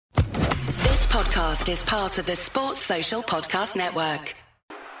podcast is part of the Sports Social Podcast Network.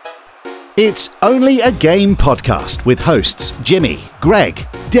 It's Only a Game podcast with hosts Jimmy, Greg,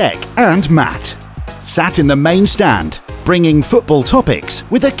 Dec and Matt. Sat in the main stand, bringing football topics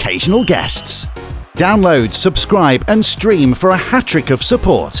with occasional guests. Download, subscribe and stream for a hat-trick of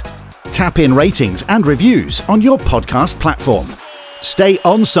support. Tap in ratings and reviews on your podcast platform. Stay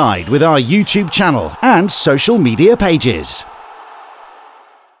onside with our YouTube channel and social media pages.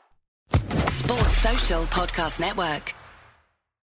 Sports Social Podcast Network.